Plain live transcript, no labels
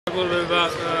A little bit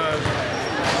about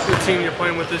the team you're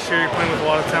playing with this year. You're playing with a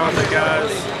lot of talented guys,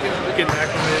 getting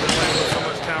acclimated to playing with so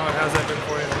much talent. How's that been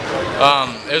for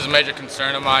you? It was a major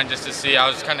concern of mine just to see. I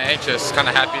was kind of anxious, kind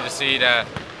of happy to see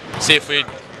if we'd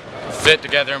fit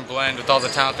together and blend with all the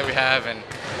talent that we have. And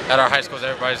at our high schools,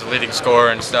 everybody's a leading scorer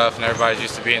and stuff, and everybody's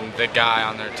used to being the guy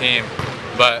on their team.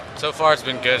 But so far, it's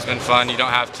been good. It's been fun. You don't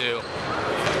have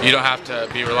to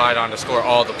be relied on to score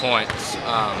all the points.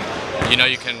 You know,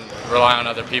 you can rely on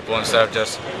other people instead of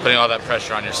just putting all that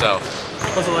pressure on yourself.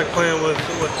 What's it like playing with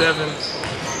Devin,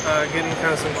 getting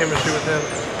kind of some chemistry with him?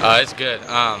 It's good.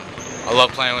 I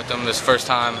love playing with him this first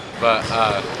time, but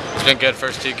it's been good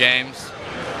first 2 games.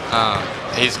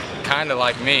 He's kind of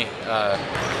like me,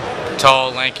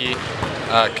 tall, lanky,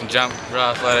 can jump, real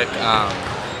athletic,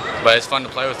 but it's fun to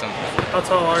play with him. How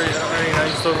tall are you? Are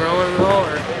you still growing at all?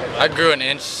 Or? I grew an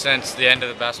inch since the end of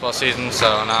the basketball season,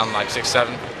 so now I'm like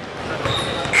 6'7".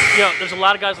 You know, there's a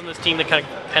lot of guys on this team that kind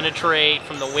of penetrate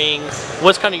from the wing.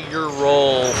 What's kind of your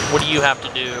role? What do you have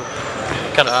to do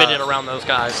to kind of fit in around those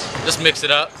guys? Just mix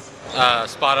it up,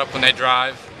 spot up when they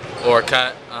drive or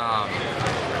cut,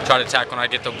 try to attack when I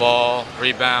get the ball,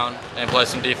 rebound, and play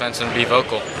some defense and be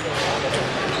vocal.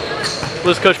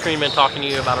 What's Coach Green been talking to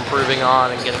you about improving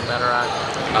on and getting better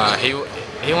at? He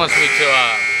wants me to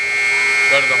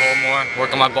go to the hole more,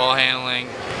 work on my ball handling,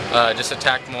 just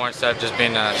attack more instead of just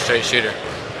being a straight shooter.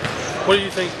 What do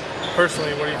you think,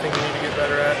 personally, what do you think you need to get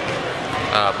better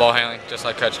at? Ball handling, just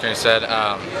like Coach Green said.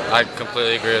 I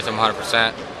completely agree with him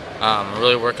 100%.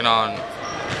 Really working on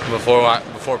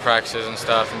before practices and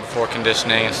stuff and before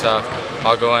conditioning and stuff.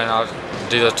 I'll go in, I'll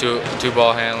do the two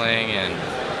ball handling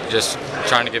and just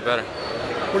trying to get better.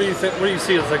 What do you think? What do you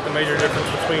see as like the major difference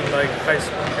between like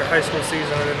your high school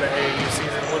season and then the AAU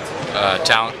season?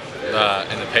 Talent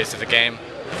and the pace of the game.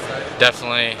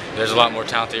 Definitely, there's a lot more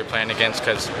talent that you're playing against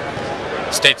because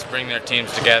states bring their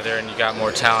teams together and you got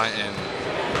more talent and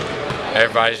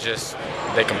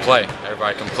they can play.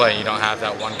 Everybody can play. You don't have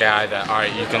that one guy that, all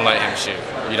right, you can let him shoot.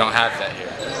 You don't have that here.